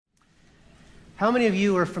How many of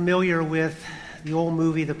you are familiar with the old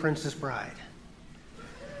movie, The Princess Bride?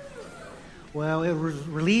 Well, it was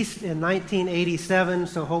released in 1987,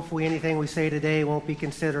 so hopefully anything we say today won't be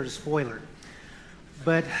considered a spoiler.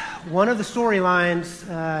 But one of the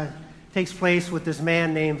storylines takes place with this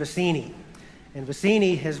man named Vizzini. And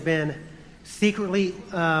Vizzini has been secretly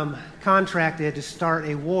contracted to start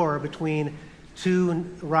a war between two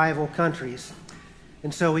rival countries.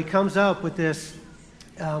 And so he comes up with this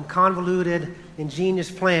convoluted,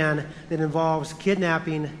 ingenious plan that involves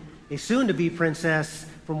kidnapping a soon-to-be princess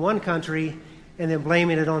from one country and then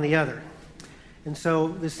blaming it on the other. And so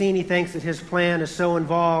Vizzini thinks that his plan is so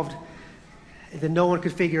involved that no one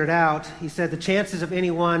could figure it out. He said the chances of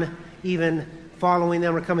anyone even following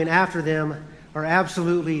them or coming after them are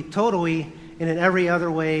absolutely, totally, and in every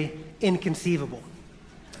other way inconceivable.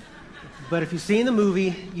 But if you've seen the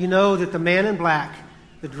movie, you know that the man in black,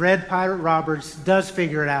 the Dread Pirate Roberts, does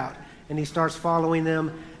figure it out. And he starts following them,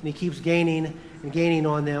 and he keeps gaining and gaining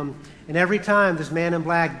on them. And every time this man in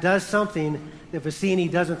black does something that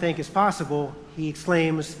Vizzini doesn't think is possible, he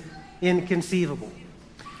exclaims, inconceivable.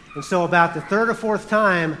 And so about the third or fourth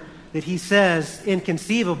time that he says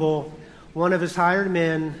inconceivable, one of his hired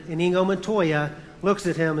men, Inigo Montoya, looks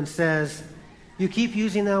at him and says, "You keep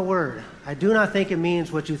using that word. I do not think it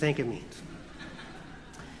means what you think it means."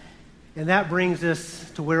 And that brings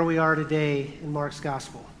us to where we are today in Mark's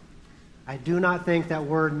Gospel. I do not think that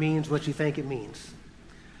word means what you think it means.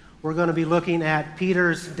 We're going to be looking at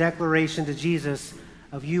Peter's declaration to Jesus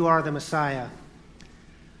of "You are the Messiah,"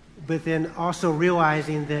 but then also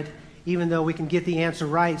realizing that even though we can get the answer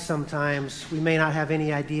right sometimes, we may not have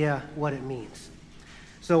any idea what it means.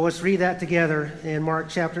 So let's read that together in Mark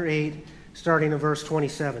chapter 8, starting in verse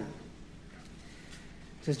 27.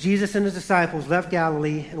 It says, Jesus and his disciples left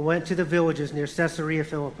Galilee and went to the villages near Caesarea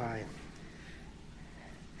Philippi.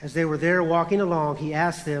 As they were there walking along, he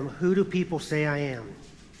asked them, "Who do people say I am?"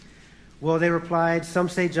 Well, they replied, "Some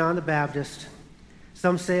say John the Baptist,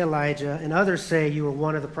 some say Elijah, and others say you are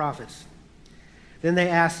one of the prophets." Then they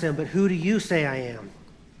asked him, "But who do you say I am?"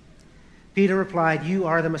 Peter replied, "You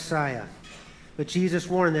are the Messiah." But Jesus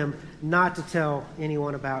warned them not to tell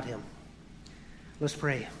anyone about him. Let's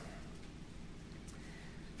pray.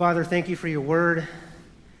 Father, thank you for your word.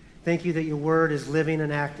 Thank you that your word is living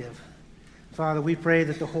and active. Father, we pray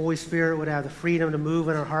that the Holy Spirit would have the freedom to move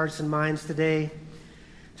in our hearts and minds today,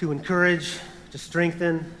 to encourage, to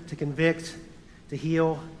strengthen, to convict, to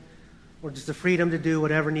heal, or just the freedom to do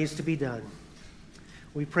whatever needs to be done.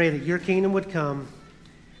 We pray that your kingdom would come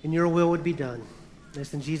and your will would be done.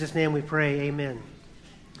 It's in Jesus' name we pray, amen.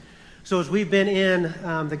 So as we've been in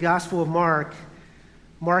the Gospel of Mark,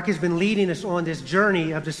 Mark has been leading us on this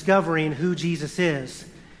journey of discovering who Jesus is.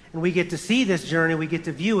 And we get to see this journey, we get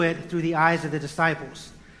to view it through the eyes of the disciples.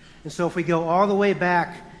 And so if we go all the way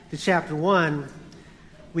back to chapter 1,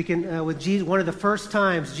 we can, with Jesus, one of the first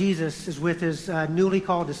times Jesus is with his newly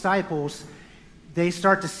called disciples, they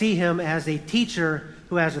start to see him as a teacher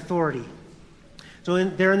who has authority. So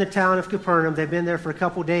they're in the town of Capernaum. They've been there for a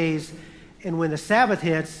couple days. And when the Sabbath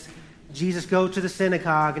hits, Jesus goes to the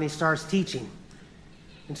synagogue and he starts teaching.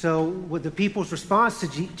 And so with the people's response to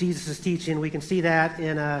Jesus' teaching, we can see that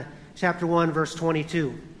in chapter 1, verse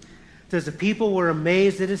 22. It says, "The people were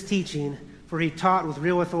amazed at his teaching, for he taught with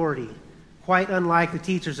real authority, quite unlike the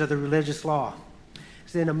teachers of the religious law."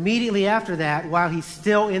 So then immediately after that, while he's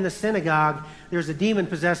still in the synagogue, there's a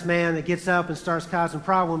demon-possessed man that gets up and starts causing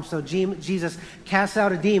problems. So Jesus casts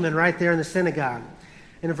out a demon right there in the synagogue.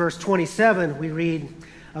 And in verse 27, we read,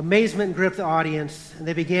 "Amazement gripped the audience, and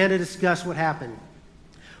they began to discuss what happened.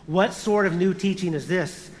 'What sort of new teaching is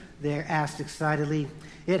this?' they asked excitedly.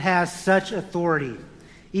 'It has such authority.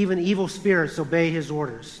 Even evil spirits obey his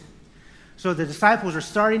orders.'" So the disciples are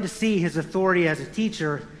starting to see his authority as a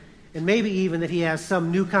teacher, and maybe even that he has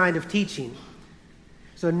some new kind of teaching.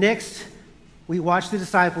 So next, we watch the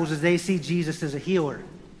disciples as they see Jesus as a healer.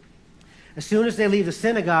 As soon as they leave the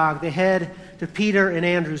synagogue, they head to Peter and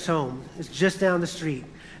Andrew's home. It's just down the street.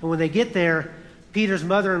 And when they get there, Peter's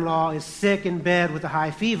mother-in-law is sick in bed with a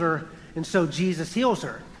high fever, and so Jesus heals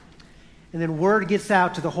her. And then word gets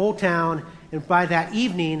out to the whole town, and by that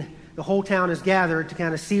evening, the whole town is gathered to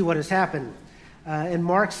kind of see what has happened. And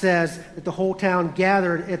Mark says that the whole town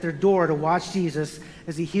gathered at their door to watch Jesus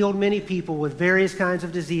as he healed many people with various kinds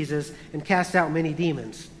of diseases and cast out many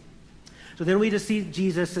demons. So then we just see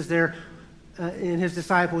Jesus as they're, and his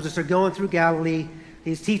disciples, as they're going through Galilee.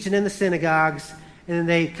 He's teaching in the synagogues, and then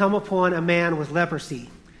they come upon a man with leprosy,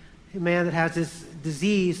 a man that has this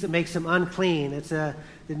disease that makes him unclean. That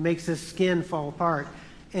makes his skin fall apart.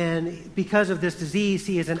 And because of this disease,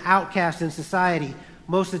 he is an outcast in society,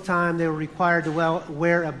 Most of the time, they were required to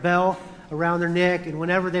wear a bell around their neck, and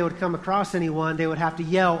whenever they would come across anyone, they would have to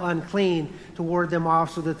yell unclean to ward them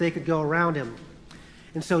off so that they could go around him.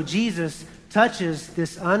 And so Jesus touches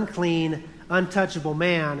this unclean, untouchable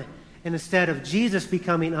man, and instead of Jesus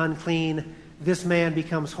becoming unclean, this man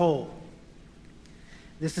becomes whole.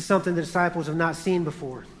 This is something the disciples have not seen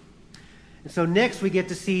before. And so next we get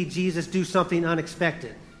to see Jesus do something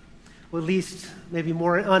unexpected. Well, at least maybe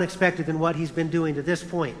more unexpected than what he's been doing to this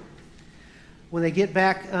point. When they get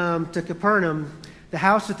back to Capernaum, the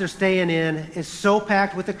house that they're staying in is so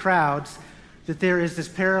packed with the crowds that there is this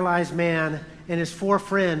paralyzed man and his 4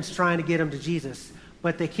 friends trying to get him to Jesus.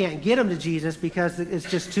 But they can't get him to Jesus because it's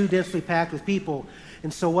just too densely packed with people.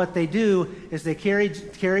 And so what they do is they carry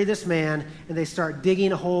this man and they start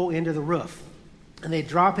digging a hole into the roof. And they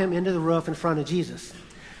drop him into the roof in front of Jesus.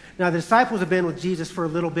 Now, the disciples have been with Jesus for a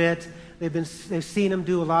little bit. They've seen him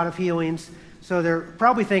do a lot of healings. So they're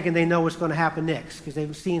probably thinking they know what's going to happen next because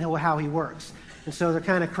they've seen how he works. And so they're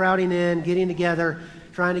kind of crowding in, getting together,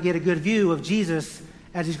 trying to get a good view of Jesus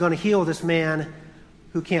as he's going to heal this man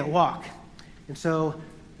who can't walk. And so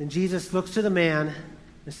then Jesus looks to the man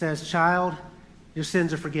and says, "Child, your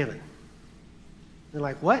sins are forgiven." They're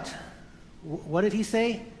like, "What? What did he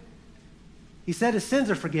say?" He said his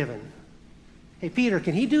sins are forgiven. "Hey, Peter,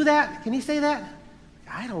 can he do that? Can he say that?"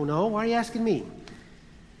 "I don't know. Why are you asking me?"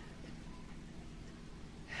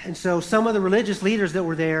 And so some of the religious leaders that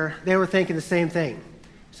were there, they were thinking the same thing.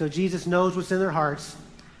 So Jesus knows what's in their hearts.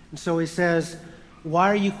 And so he says, "Why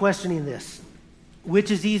are you questioning this? Which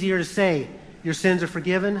is easier to say, your sins are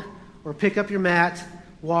forgiven, or pick up your mat,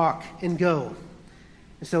 walk, and go?"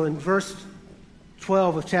 And so in verse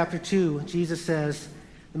 12 of chapter 2, Jesus says,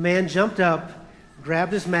 "The man jumped up,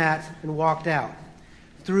 grabbed his mat, and walked out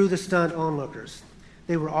through the stunned onlookers.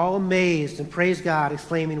 They were all amazed and praised God,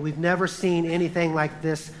 exclaiming, 'We've never seen anything like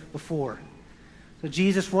this before.'" So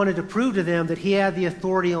Jesus wanted to prove to them that he had the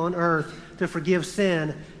authority on earth to forgive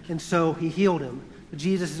sin, and so he healed him. But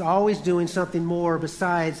Jesus is always doing something more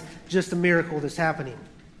besides just a miracle that's happening.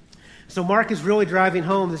 So Mark is really driving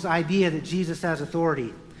home this idea that Jesus has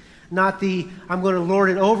authority. Not the "I'm going to lord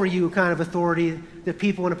it over you" kind of authority that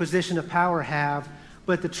people in a position of power have,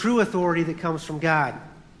 but the true authority that comes from God.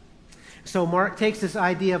 So Mark takes this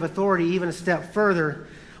idea of authority even a step further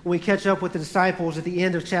when we catch up with the disciples at the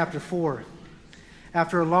end of chapter 4.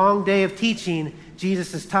 After a long day of teaching,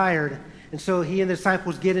 Jesus is tired, and so he and the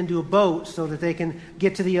disciples get into a boat so that they can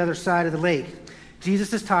get to the other side of the lake.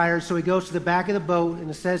 Jesus is tired, so he goes to the back of the boat, and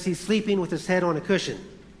it says he's sleeping with his head on a cushion.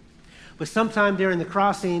 But sometime during the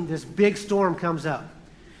crossing, this big storm comes up,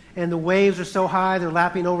 and the waves are so high they're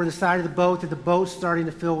lapping over the side of the boat that the boat's starting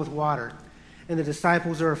to fill with water. And the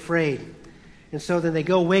disciples are afraid. And so then they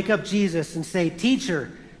go wake up Jesus and say, "Teacher,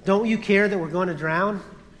 don't you care that we're going to drown?"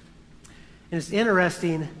 And it's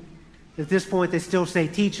interesting that at this point they still say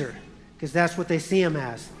teacher, because that's what they see him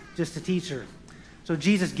as, just a teacher. So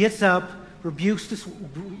Jesus gets up, rebukes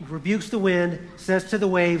the wind, says to the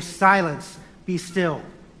waves, "Silence, be still."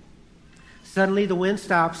 Suddenly the wind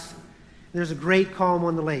stops. There's a great calm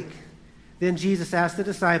on the lake. Then Jesus asked the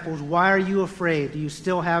disciples, "Why are you afraid? Do you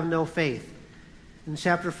still have no faith?" In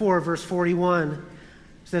chapter 4, verse 41, it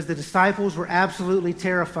says, "The disciples were absolutely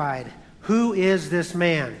terrified. 'Who is this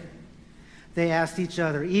man?' they asked each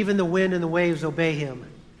other. 'Even the wind and the waves obey him.'"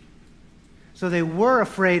 So they were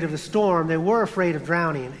afraid of the storm. They were afraid of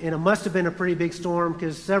drowning. And it must have been a pretty big storm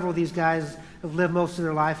because several of these guys have lived most of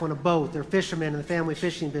their life on a boat. They're fishermen in the family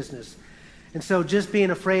fishing business. And so just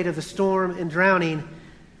being afraid of the storm and drowning.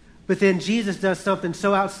 But then Jesus does something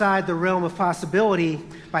so outside the realm of possibility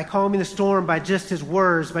by calming the storm by just his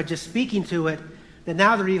words, by just speaking to it, that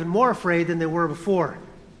now they're even more afraid than they were before.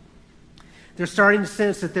 They're starting to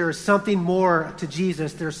sense that there is something more to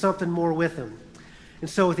Jesus. There's something more with him. And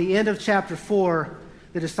so at the end of chapter 4,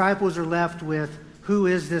 the disciples are left with, "Who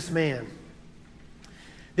is this man?"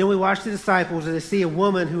 Then we watch the disciples and they see a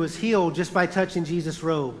woman who is healed just by touching Jesus'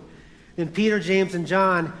 robe. Then Peter, James, and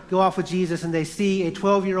John go off with Jesus and they see a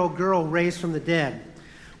 12-year-old girl raised from the dead.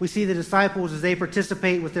 We see the disciples as they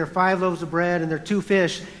participate with their 5 loaves of bread and their 2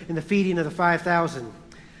 fish in the feeding of the 5,000.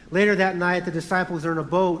 Later that night, the disciples are in a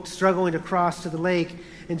boat struggling to cross to the lake,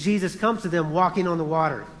 and Jesus comes to them walking on the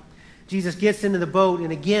water. Jesus gets into the boat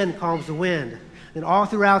and again calms the wind. And all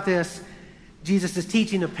throughout this, Jesus is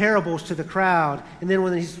teaching the parables to the crowd. And then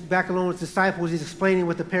when he's back alone with his disciples, he's explaining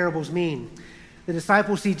what the parables mean. The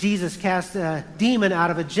disciples see Jesus cast a demon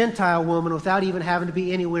out of a Gentile woman without even having to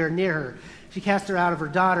be anywhere near her. She cast her out of her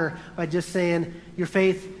daughter by just saying, "Your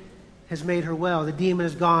faith has made her well. The demon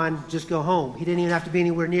is gone. Just go home." He didn't even have to be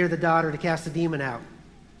anywhere near the daughter to cast the demon out.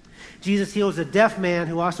 Jesus heals a deaf man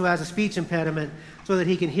who also has a speech impediment so that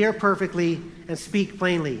he can hear perfectly and speak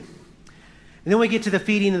plainly. And then we get to the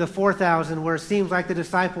feeding of the 4,000, where it seems like the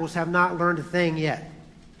disciples have not learned a thing yet.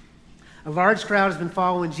 A large crowd has been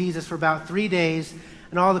following Jesus for about 3 days,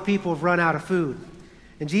 and all the people have run out of food.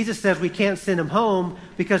 And Jesus says we can't send them home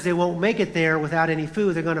because they won't make it there without any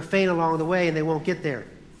food. They're going to faint along the way, and they won't get there.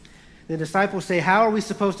 The disciples say, how are we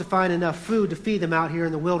supposed to find enough food to feed them out here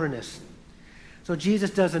in the wilderness? So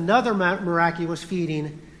Jesus does another miraculous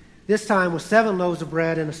feeding, this time with 7 loaves of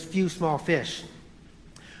bread and a few small fish.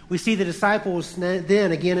 We see the disciples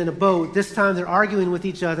then again in a boat. This time they're arguing with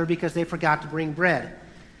each other because they forgot to bring bread.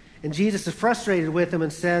 And Jesus is frustrated with them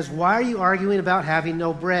and says, why are you arguing about having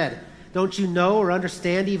no bread? Don't you know or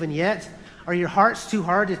understand even yet? Are your hearts too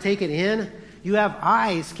hard to take it in? You have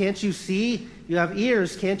eyes, can't you see? You have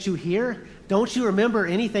ears, can't you hear? Don't you remember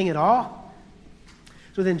anything at all?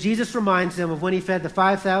 So then Jesus reminds them of when he fed the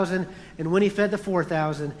 5,000 and when he fed the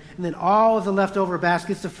 4,000, and then all of the leftover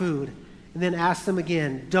baskets of food, and then asks them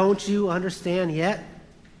again, don't you understand yet?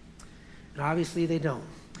 And obviously they don't.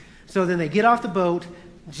 So then they get off the boat.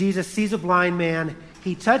 Jesus sees a blind man.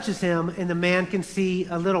 He touches him, and the man can see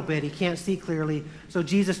a little bit. He can't see clearly. So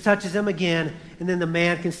Jesus touches him again, and then the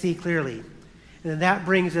man can see clearly. And then that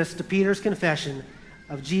brings us to Peter's confession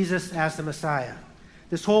of Jesus as the Messiah.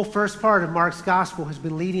 This whole first part of Mark's gospel has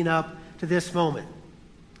been leading up to this moment.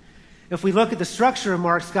 If we look at the structure of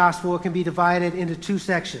Mark's gospel, it can be divided into 2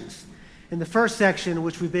 sections. In the first section,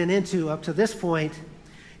 which we've been into up to this point,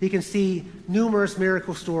 you can see numerous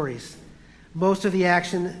miracle stories. Most of the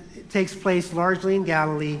action takes place largely in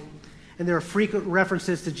Galilee, and there are frequent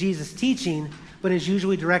references to Jesus' teaching, but is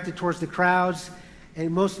usually directed towards the crowds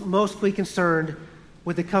and mostly concerned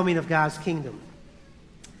with the coming of God's kingdom.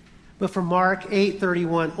 But from Mark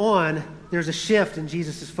 8:31 on, there's a shift in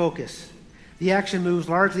Jesus' focus. The action moves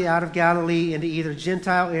largely out of Galilee into either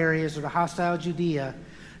Gentile areas or the hostile Judea.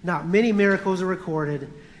 Not many miracles are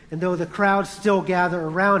recorded, and though the crowds still gather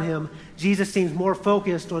around him, Jesus seems more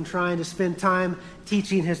focused on trying to spend time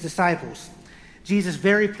teaching his disciples. Jesus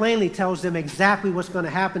very plainly tells them exactly what's going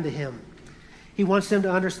to happen to him. He wants them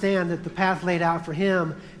to understand that the path laid out for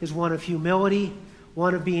him is one of humility,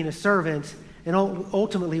 one of being a servant, and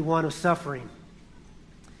ultimately one of suffering.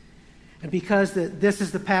 And because this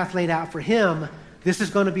is the path laid out for him, this is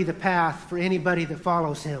going to be the path for anybody that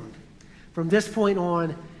follows him. From this point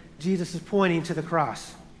on, Jesus is pointing to the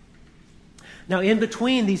cross. Now, in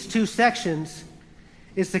between these 2 sections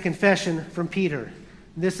is the confession from Peter.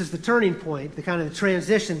 This is the turning point, the kind of the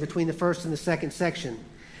transition between the first and the second section.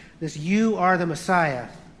 This, you are the Messiah.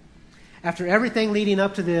 After everything leading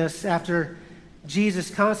up to this, after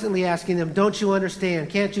Jesus constantly asking them, don't you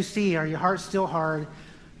understand? Can't you see? Are your hearts still hard?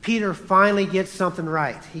 Peter finally gets something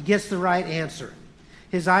right. He gets the right answer.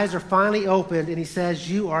 His eyes are finally opened, and he says,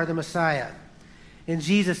 you are the Messiah. And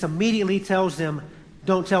Jesus immediately tells them,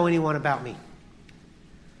 don't tell anyone about me.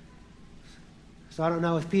 So I don't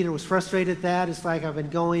know if Peter was frustrated at that. It's like I've been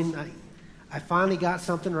going, I finally got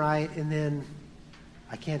something right, and then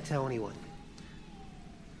I can't tell anyone.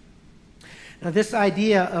 Now, this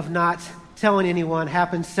idea of not telling anyone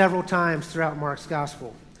happens several times throughout Mark's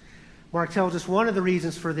gospel. Mark tells us one of the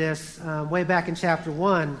reasons for this way back in chapter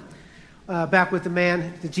 1, back with the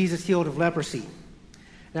man that Jesus healed of leprosy.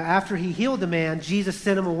 Now, after he healed the man, Jesus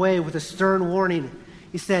sent him away with a stern warning.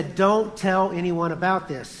 He said, don't tell anyone about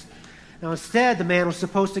this. Now, instead, the man was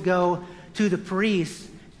supposed to go to the priest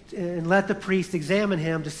and let the priest examine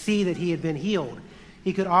him to see that he had been healed.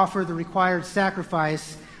 He could offer the required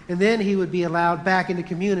sacrifice, and then he would be allowed back into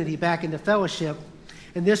community, back into fellowship.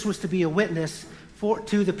 And this was to be a witness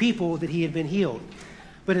to the people that he had been healed.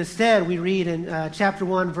 But instead, we read in chapter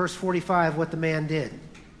 1, verse 45, what the man did.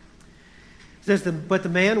 It says, but the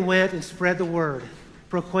man went and spread the word,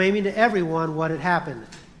 proclaiming to everyone what had happened.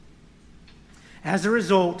 As a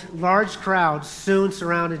result, large crowds soon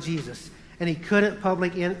surrounded Jesus, and he couldn't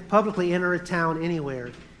publicly enter a town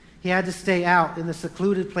anywhere. He had to stay out in the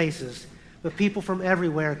secluded places, but people from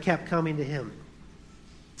everywhere kept coming to him.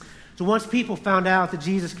 So once people found out that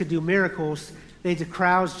Jesus could do miracles, the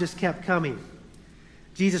crowds just kept coming.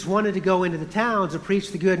 Jesus wanted to go into the towns and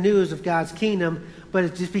preach the good news of God's kingdom, but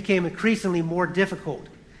it just became increasingly more difficult.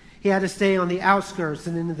 He had to stay on the outskirts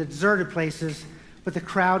and in the deserted places, but the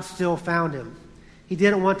crowd still found him. He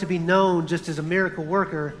didn't want to be known just as a miracle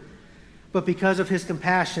worker, but because of his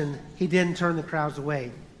compassion, he didn't turn the crowds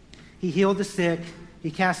away. He healed the sick, he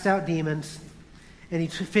cast out demons, and he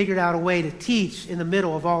figured out a way to teach in the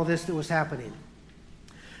middle of all this that was happening.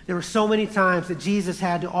 There were so many times that Jesus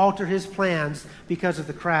had to alter his plans because of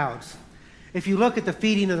the crowds. If you look at the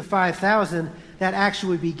feeding of the 5,000, that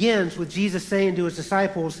actually begins with Jesus saying to his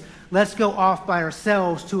disciples, let's go off by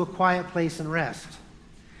ourselves to a quiet place and rest.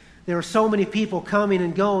 There were so many people coming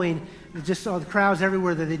and going, you just saw the crowds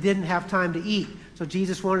everywhere that they didn't have time to eat. So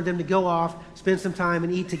Jesus wanted them to go off, spend some time,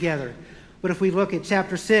 and eat together. But if we look at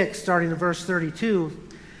chapter 6, starting in verse 32,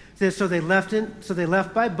 it says, So they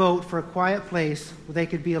left by boat for a quiet place where they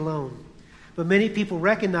could be alone. But many people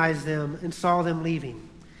recognized them and saw them leaving.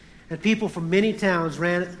 And people from many towns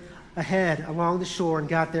ran ahead along the shore and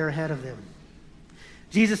got there ahead of them.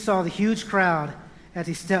 Jesus saw the huge crowd as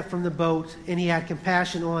he stepped from the boat, and he had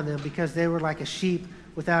compassion on them because they were like a sheep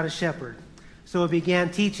without a shepherd. So he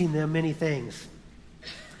began teaching them many things.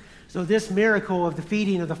 So this miracle of the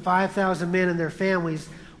feeding of the 5,000 men and their families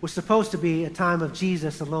was supposed to be a time of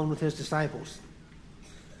Jesus alone with his disciples.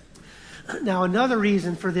 Now, another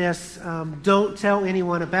reason for this, don't tell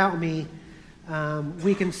anyone about me,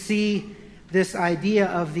 we can see this idea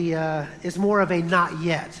of is more of a not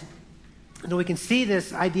yet. And we can see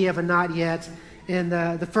this idea of a not yet in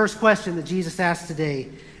the first question that Jesus asked today,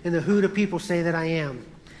 in the who do people say that I am?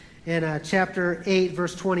 In chapter 8,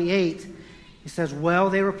 verse 28, he says, Well,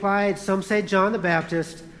 they replied, some say John the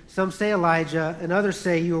Baptist, some say Elijah, and others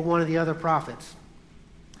say you are one of the other prophets.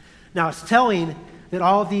 Now, it's telling that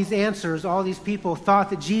all of these answers, all these people thought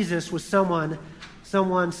that Jesus was some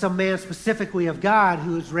man specifically of God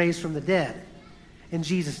who was raised from the dead. And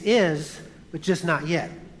Jesus is, but just not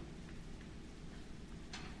yet.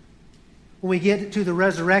 When we get to the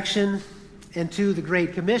resurrection and to the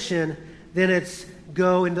Great Commission, then it's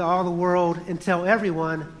go into all the world and tell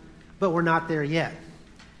everyone, but we're not there yet.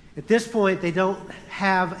 At this point, they don't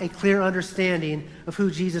have a clear understanding of who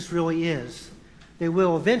Jesus really is. They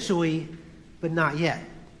will eventually, but not yet.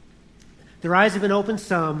 Their eyes have been opened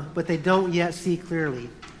some, but they don't yet see clearly.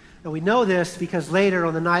 And we know this because later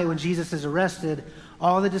on the night when Jesus is arrested,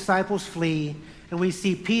 all the disciples flee, and we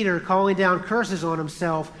see Peter calling down curses on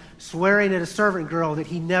himself, swearing at a servant girl that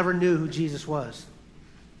he never knew who Jesus was.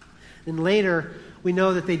 And later, we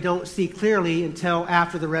know that they don't see clearly until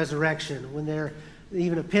after the resurrection, when they're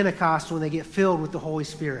even at Pentecost, when they get filled with the Holy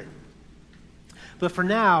Spirit. But for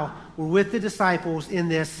now, we're with the disciples in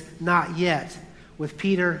this not yet, with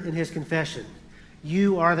Peter and his confession.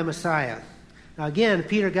 You are the Messiah. Now again,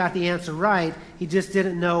 Peter got the answer right. He just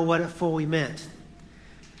didn't know what it fully meant.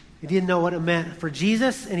 He didn't know what it meant for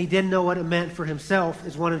Jesus, and he didn't know what it meant for himself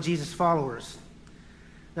as one of Jesus' followers.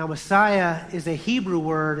 Now, Messiah is a Hebrew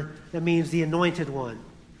word that means the anointed one.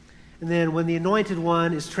 And then when the anointed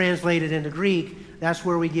one is translated into Greek, that's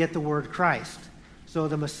where we get the word Christ. So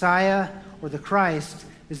the Messiah or the Christ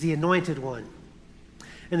is the anointed one.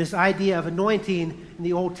 And this idea of anointing in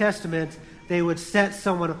the Old Testament, they would set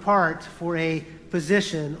someone apart for a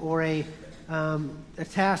position or a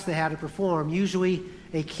task they had to perform. Usually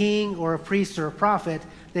a king or a priest or a prophet,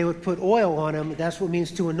 they would put oil on them. That's what it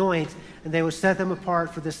means to anoint. And they would set them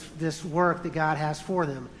apart for this work that God has for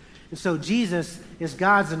them. And so Jesus is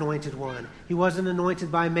God's anointed one. He wasn't anointed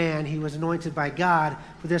by man. He was anointed by God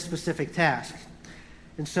for this specific task.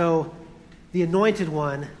 And so the anointed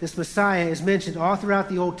one, this Messiah, is mentioned all throughout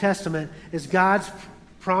the Old Testament as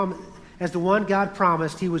as the one God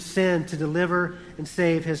promised he would send to deliver and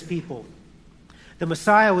save his people. The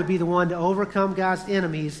Messiah would be the one to overcome God's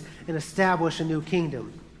enemies and establish a new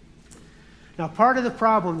kingdom. Now, part of the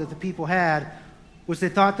problem that the people had was they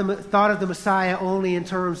thought of the Messiah only in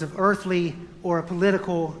terms of earthly or a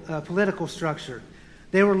political structure.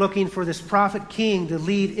 They were looking for this prophet king to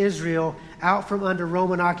lead Israel out from under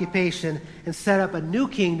Roman occupation and set up a new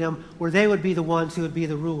kingdom where they would be the ones who would be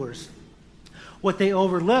the rulers. What they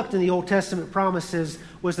overlooked in the Old Testament promises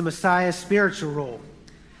was the Messiah's spiritual role.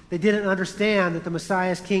 They didn't understand that the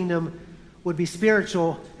Messiah's kingdom would be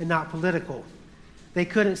spiritual and not political. They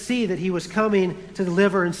couldn't see that he was coming to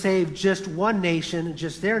deliver and save just one nation,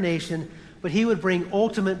 just their nation, but he would bring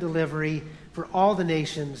ultimate delivery for all the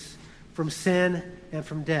nations from sin and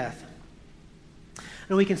from death.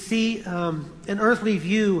 And we can see an earthly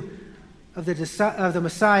view of the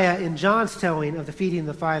Messiah in John's telling of the feeding of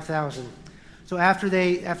the 5,000. So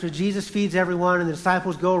after Jesus feeds everyone and the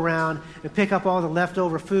disciples go around and pick up all the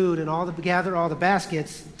leftover food and gather all the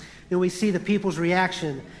baskets, then we see the people's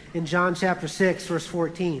reaction in John chapter 6, verse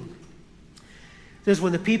 14. It says,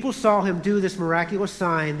 When the people saw him do this miraculous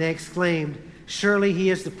sign, they exclaimed, Surely he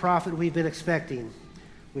is the prophet we've been expecting,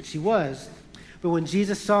 which he was. But when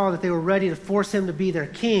Jesus saw that they were ready to force him to be their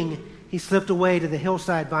king, he slipped away to the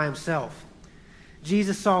hillside by himself.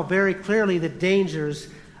 Jesus saw very clearly the dangers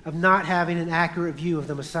of not having an accurate view of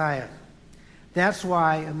the Messiah. That's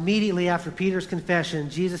why immediately after Peter's confession,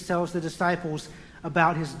 Jesus tells the disciples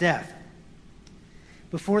about his death.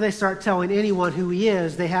 before they start telling anyone who he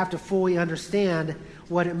is, they have to fully understand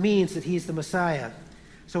what it means that he's the Messiah.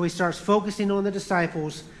 So he starts focusing on the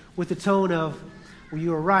disciples with the tone of, well,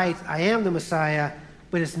 you are right, I am the Messiah,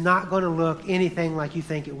 but it's not going to look anything like you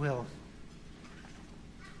think it will.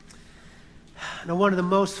 Now, one of the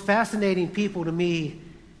most fascinating people to me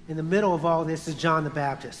in the middle of all this is John the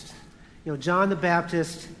Baptist. You know, John the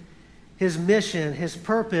Baptist, his mission, his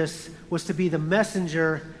purpose was to be the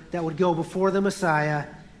messenger that would go before the Messiah,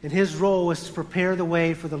 and his role was to prepare the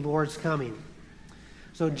way for the Lord's coming.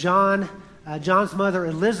 So John's mother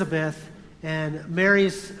Elizabeth and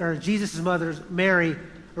Jesus' mother Mary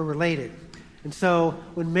are related. And so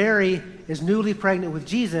when Mary is newly pregnant with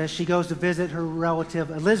Jesus, she goes to visit her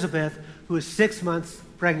relative Elizabeth, who is 6 months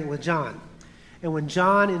pregnant with John. And when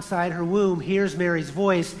John inside her womb hears Mary's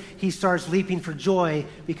voice, he starts leaping for joy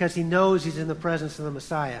because he knows he's in the presence of the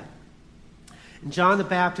Messiah. And John the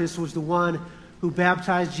Baptist was the one who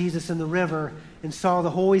baptized Jesus in the river and saw the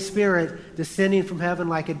Holy Spirit descending from heaven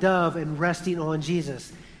like a dove and resting on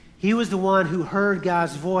Jesus. He was the one who heard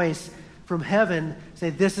God's voice from heaven say,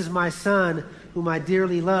 "This is my Son, whom I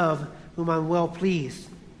dearly love, whom I'm well pleased."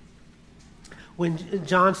 When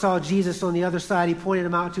John saw Jesus on the other side, he pointed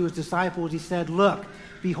him out to his disciples. He said, "Look,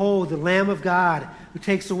 behold, the Lamb of God who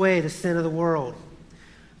takes away the sin of the world."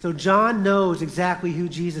 So John knows exactly who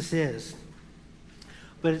Jesus is.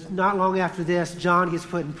 But it's not long after this, John gets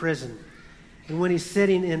put in prison. And when he's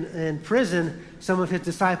sitting in prison, some of his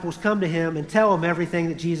disciples come to him and tell him everything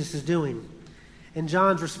that Jesus is doing. And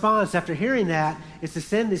John's response after hearing that is to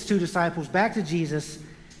send these two disciples back to Jesus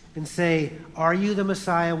and say, "Are you the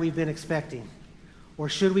Messiah we've been expecting? Or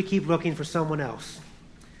should we keep looking for someone else?"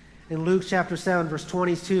 In Luke chapter 7, verse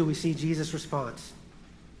 22, we see Jesus' response.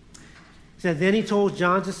 He said, "Then he told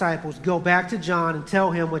John's disciples, 'Go back to John and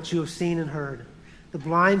tell him what you have seen and heard. The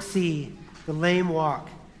blind see, the lame walk,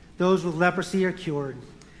 those with leprosy are cured,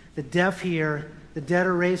 the deaf hear, the dead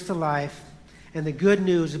are raised to life, and the good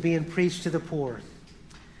news is being preached to the poor.'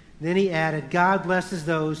 Then he added, 'God blesses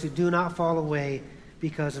those who do not fall away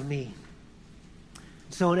because of me.'"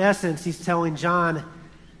 So in essence, he's telling John,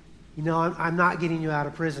 you know, I'm not getting you out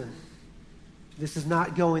of prison. This is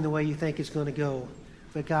not going the way you think it's going to go.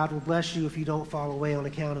 But God will bless you if you don't fall away on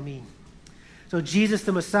account of me. So Jesus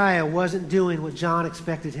the Messiah wasn't doing what John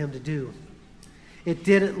expected him to do. It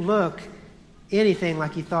didn't look anything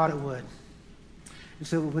like he thought it would. And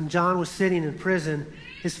so when John was sitting in prison,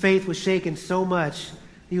 his faith was shaken so much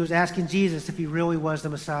he was asking Jesus if he really was the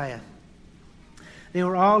Messiah. They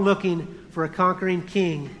were all looking for a conquering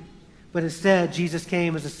king, but instead Jesus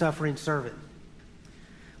came as a suffering servant.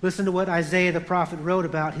 Listen to what Isaiah the prophet wrote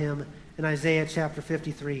about him in Isaiah chapter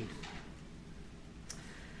 53.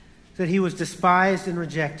 That he was despised and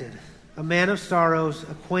rejected, a man of sorrows,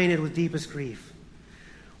 acquainted with deepest grief.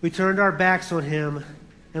 We turned our backs on him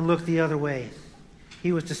and looked the other way.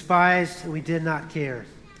 He was despised and we did not care.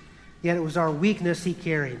 Yet it was our weakness he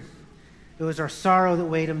carried. It was our sorrow that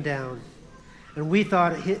weighed him down. And we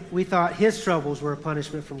thought his troubles were a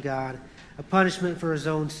punishment from God, a punishment for his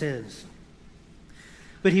own sins.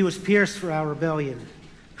 But he was pierced for our rebellion,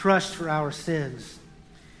 crushed for our sins.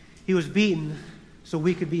 He was beaten so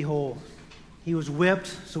we could be whole. He was whipped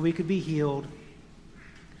so we could be healed.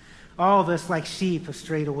 All of us, like sheep, have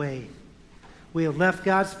strayed away. We have left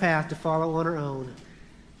God's path to follow on our own.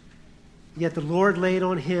 Yet the Lord laid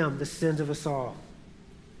on him the sins of us all.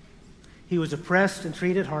 He was oppressed and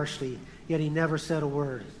treated harshly, yet he never said a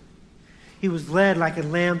word. He was led like a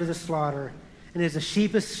lamb to the slaughter, and as a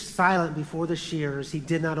sheep is silent before the shearers, he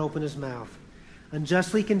did not open his mouth.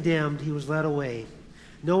 Unjustly condemned, he was led away.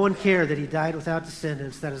 No one cared that he died without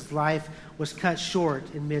descendants, that his life was cut short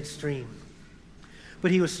in midstream.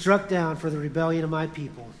 But he was struck down for the rebellion of my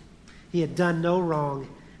people. He had done no wrong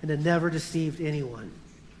and had never deceived anyone.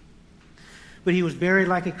 But he was buried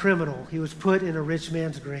like a criminal. He was put in a rich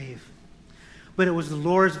man's grave. But it was the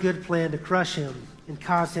Lord's good plan to crush him and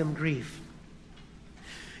cause him grief.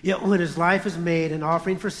 Yet when his life is made an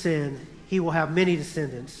offering for sin, he will have many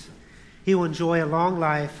descendants. He will enjoy a long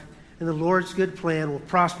life, and the Lord's good plan will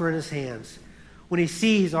prosper in his hands. When he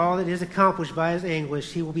sees all that is accomplished by his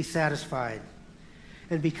anguish, he will be satisfied.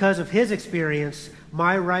 And because of his experience,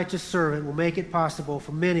 my righteous servant will make it possible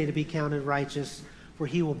for many to be counted righteous, for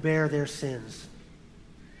he will bear their sins.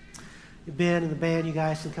 Ben and the band, you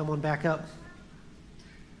guys can come on back up.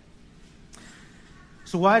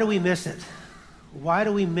 So why do we miss it? Why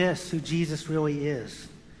do we miss who Jesus really is?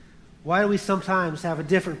 Why do we sometimes have a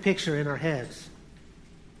different picture in our heads?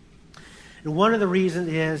 And one of the reasons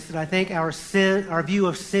is that I think our view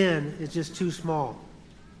of sin is just too small.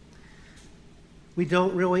 we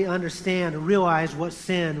don't really understand or realize what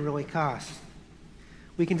sin really costs.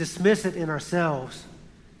 We can dismiss it in ourselves.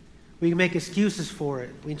 We can make excuses for it.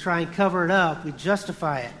 We can try and cover it up. We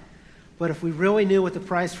justify it. But if we really knew what the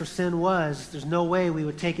price for sin was, there's no way we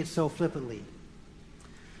would take it so flippantly.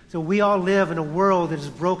 So we all live in a world that is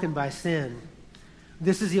broken by sin.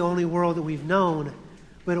 This is the only world that we've known,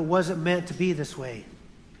 but it wasn't meant to be this way.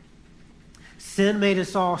 Sin made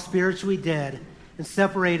us all spiritually dead and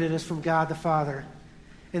separated us from God the Father.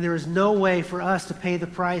 And there is no way for us to pay the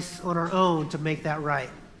price on our own to make that right.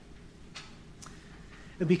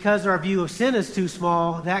 And because our view of sin is too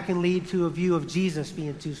small, that can lead to a view of Jesus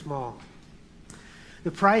being too small.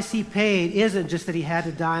 The price he paid isn't just that he had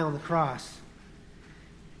to die on the cross.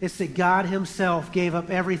 It's that God himself gave up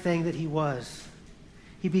everything that he was.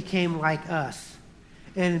 He became like us.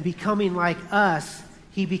 And in becoming like us,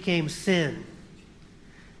 he became sin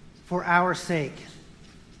for our sake.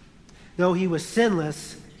 Though he was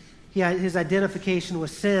sinless, his identification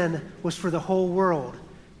with sin was for the whole world,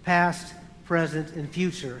 past, present, and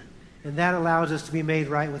future. And that allows us to be made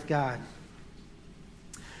right with God.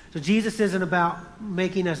 So Jesus isn't about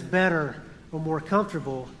making us better or more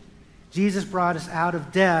comfortable. Jesus brought us out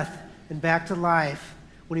of death and back to life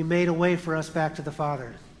when he made a way for us back to the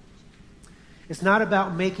Father. It's not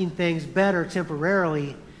about making things better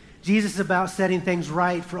temporarily. Jesus is about setting things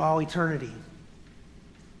right for all eternity.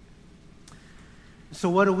 So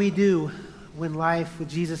what do we do when life with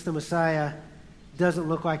Jesus the Messiah doesn't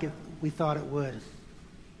look like we thought it would?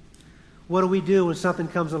 What do we do when something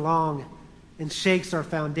comes along and shakes our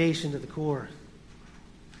foundation to the core?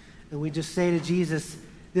 And we just say to Jesus,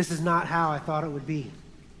 this is not how I thought it would be.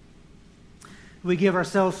 We give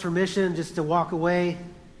ourselves permission just to walk away,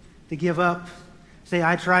 to give up, say,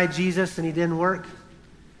 I tried Jesus and he didn't work.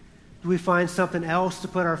 Do we find something else to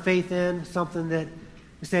put our faith in, something that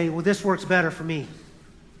we say, well, this works better for me?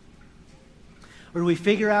 Or do we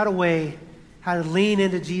figure out a way how to lean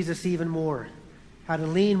into Jesus even more, how to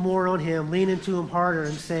lean more on him, lean into him harder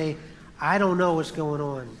and say, I don't know what's going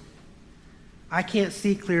on. I can't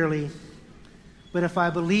see clearly, but if I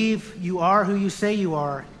believe you are who you say you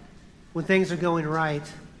are when things are going right,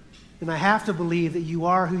 then I have to believe that you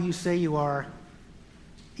are who you say you are,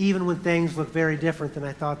 even when things look very different than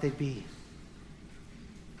I thought they'd be.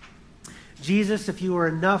 Jesus, if you are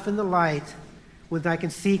enough in the light when I can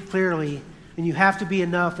see clearly, then you have to be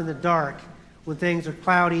enough in the dark when things are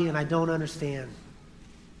cloudy and I don't understand.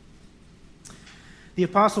 The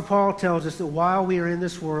Apostle Paul tells us that while we are in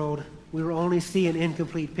this world, we will only see an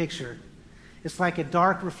incomplete picture. It's like a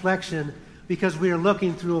dark reflection because we are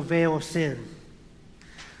looking through a veil of sin.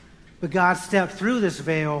 But God stepped through this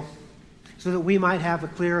veil so that we might have a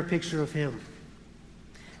clearer picture of him.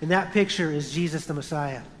 And that picture is Jesus the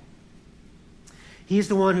Messiah. He's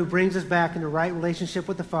the one who brings us back into right relationship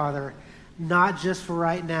with the Father, not just for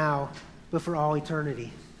right now, but for all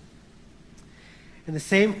eternity. And the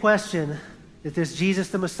same question that this Jesus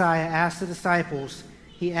the Messiah asked the disciples,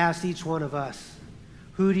 he asked each one of us.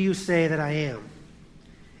 Who do you say that I am?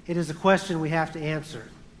 It is a question we have to answer.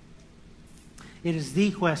 It is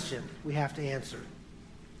the question we have to answer.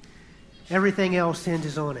 Everything else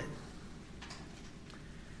hinges on it.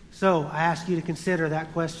 So I ask you to consider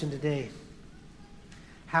that question today.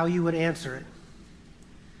 How you would answer it.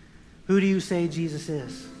 Who do you say Jesus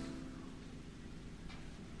is?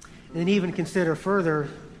 And even consider further,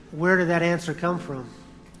 where did that answer come from?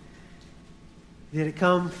 Did it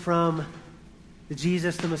come from the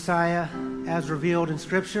Jesus, the Messiah, as revealed in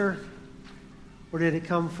Scripture? Or did it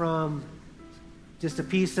come from just a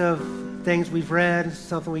piece of things we've read,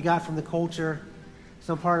 something we got from the culture,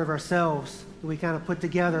 some part of ourselves that we kind of put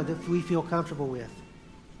together that we feel comfortable with?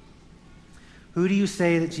 Who do you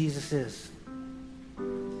say that Jesus is?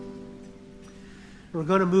 We're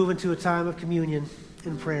going to move into a time of communion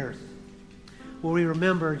and prayer where we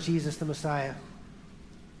remember Jesus the Messiah.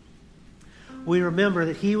 We remember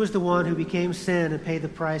that he was the one who became sin and paid the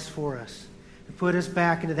price for us to put us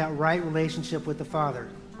back into that right relationship with the Father.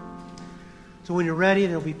 So when you're ready,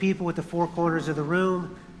 there'll be people at the four corners of the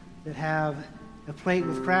room that have a plate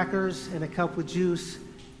with crackers and a cup with juice.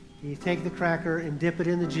 You take the cracker and dip it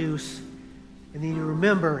in the juice, and then you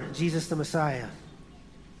remember Jesus the Messiah.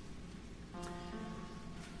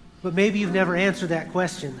 But maybe you've never answered that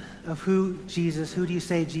question of who do you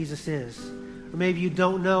say Jesus is? Or maybe you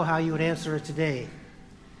don't know how you would answer it today.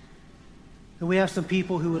 And we have some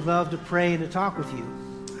people who would love to pray and to talk with you.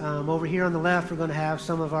 Over here on the left, we're going to have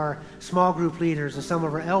some of our small group leaders and some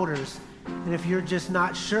of our elders. And if you're just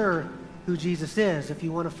not sure who Jesus is, if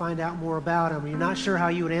you want to find out more about him, or you're not sure how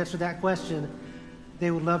you would answer that question,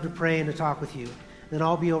 they would love to pray and to talk with you. Then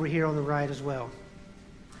I'll be over here on the right as well.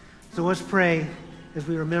 So let's pray as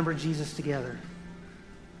we remember Jesus together.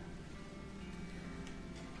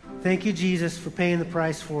 Thank you, Jesus, for paying the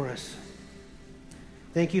price for us.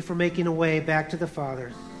 Thank you for making a way back to the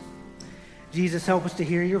Father. Jesus, help us to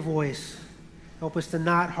hear your voice. Help us to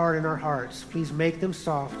not harden our hearts. Please make them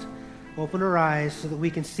soft. Open our eyes so that we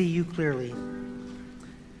can see you clearly.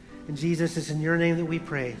 And Jesus, it's in your name that we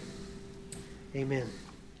pray. Amen.